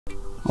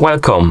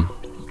Welcome!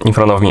 In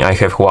front of me I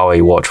have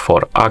Huawei Watch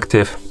 4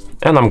 active,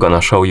 and I'm gonna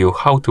show you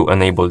how to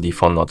enable the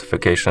phone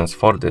notifications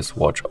for this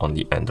watch on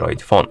the Android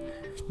phone.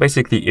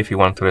 Basically, if you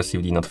want to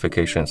receive the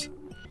notifications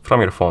from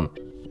your phone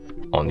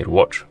on your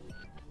watch.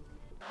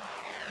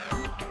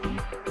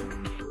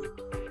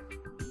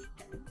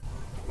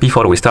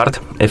 Before we start,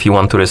 if you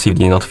want to receive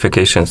the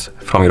notifications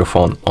from your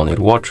phone on your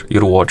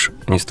watch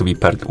needs to be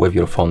paired with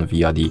your phone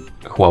via the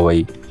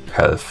Huawei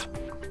Health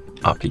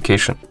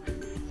application.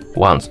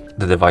 Once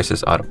the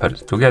devices are paired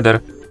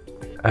together,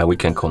 we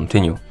can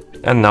continue.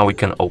 And now we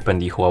can open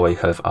the Huawei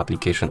Health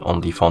application on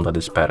the phone that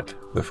is paired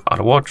with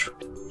our watch.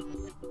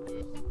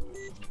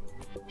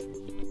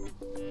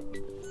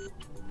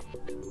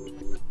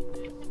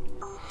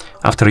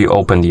 After you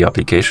open the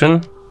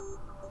application,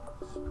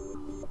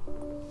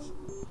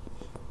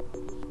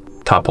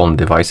 tap on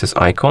devices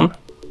icon,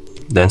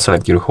 then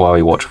select your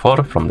Huawei Watch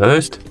 4 from the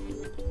list,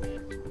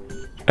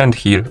 and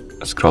here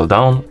scroll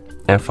down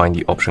and find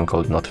the option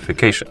called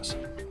notifications.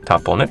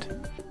 Tap on it.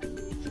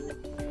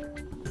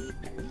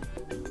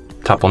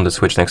 Tap on the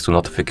switch next to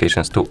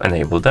notifications to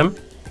enable them.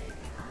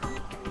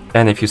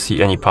 And if you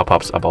see any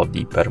pop-ups about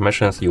the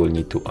permissions, you will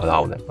need to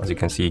allow them. As you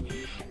can see,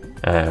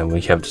 we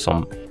have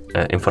some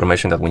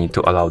information that we need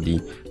to allow the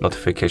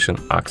notification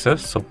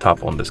access. So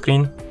tap on the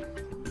screen.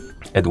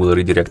 It will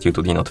redirect you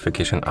to the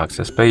notification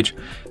access page.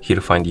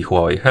 Here find the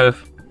Huawei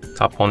Health,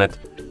 tap on it,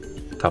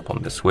 tap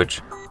on the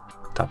switch,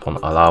 tap on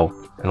allow.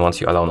 And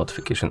once you allow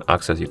notification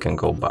access, you can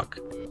go back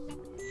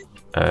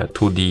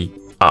to the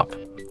app.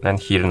 And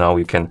here now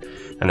you can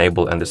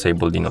enable and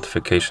disable the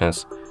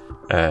notifications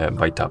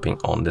by tapping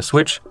on the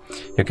switch.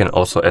 You can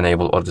also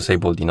enable or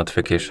disable the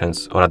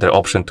notifications, or other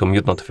option to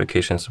mute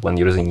notifications when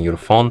you're using your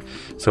phone.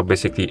 So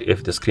basically,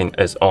 if the screen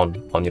is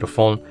on your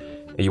phone,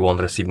 you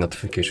won't receive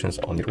notifications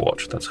on your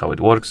watch. That's how it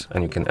works.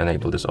 And you can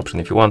enable this option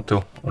if you want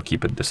to, or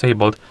keep it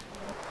disabled.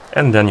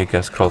 And then you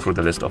can scroll through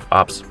the list of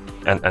apps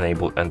and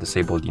enable and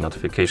disable the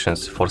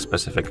notifications for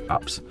specific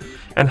apps.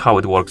 And how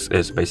it works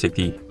is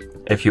basically,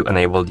 if you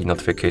enable the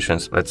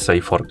notifications, let's say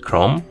for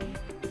Chrome,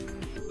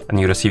 and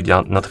you receive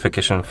the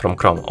notification from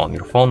Chrome on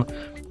your phone,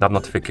 that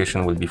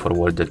notification will be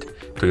forwarded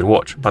to your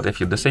watch. But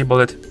if you disable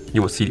it,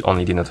 you will see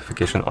only the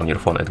notification on your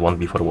phone. It won't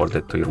be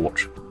forwarded to your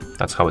watch.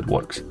 That's how it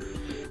works.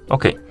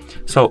 Okay,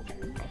 so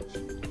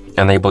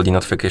enable the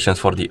notifications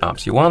for the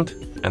apps you want,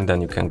 and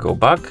then you can go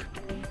back.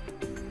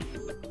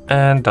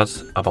 And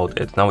that's about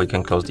it. Now we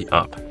can close the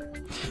app.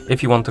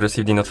 If you want to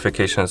receive the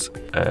notifications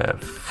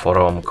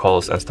from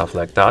calls and stuff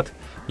like that,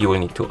 you will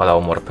need to allow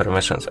more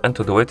permissions. And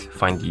to do it,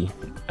 find the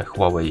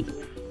Huawei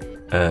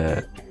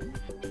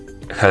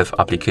Health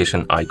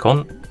application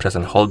icon, press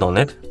and hold on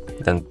it,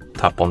 then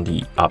tap on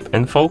the app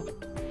info,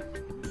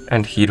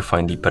 and here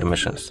find the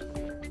permissions.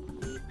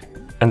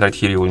 And right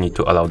here you will need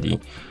to allow the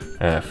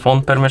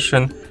phone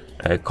permission,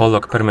 call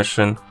log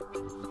permission,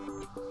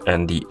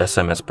 and the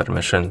SMS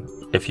permission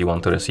if you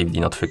want to receive the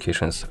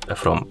notifications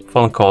from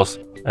phone calls,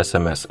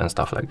 SMS, and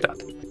stuff like that.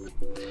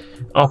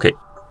 Okay,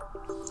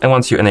 and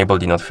once you enable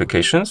the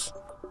notifications,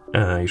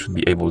 you should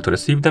be able to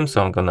receive them.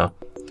 So I'm gonna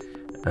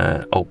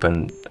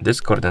open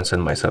Discord and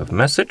send myself a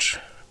message.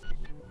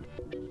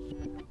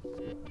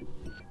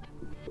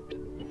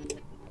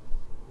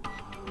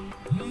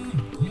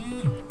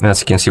 And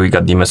as you can see, we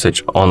got the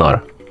message on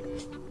our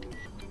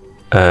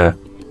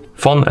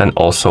phone and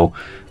also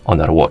on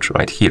our watch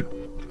right here.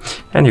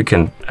 And you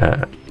can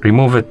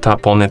remove it,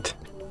 tap on it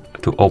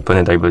to open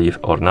it, I believe,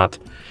 or not.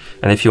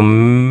 And if you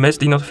miss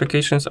the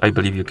notifications, I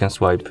believe you can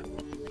swipe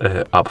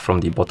up from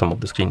the bottom of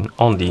the screen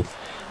on the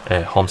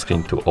home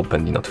screen to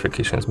open the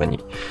notifications menu.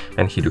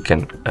 And here you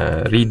can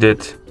read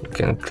it, you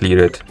can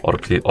clear it, or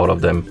clear all of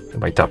them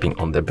by tapping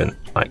on the bin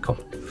icon.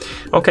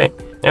 Okay,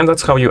 and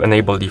that's how you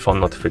enable the phone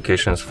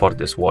notifications for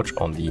this watch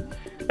on the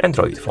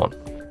Android phone.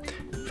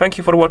 Thank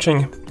you for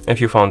watching.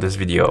 If you found this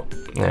video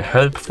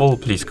helpful,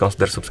 please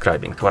consider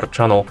subscribing to our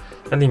channel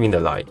and leaving a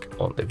like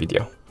on the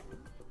video.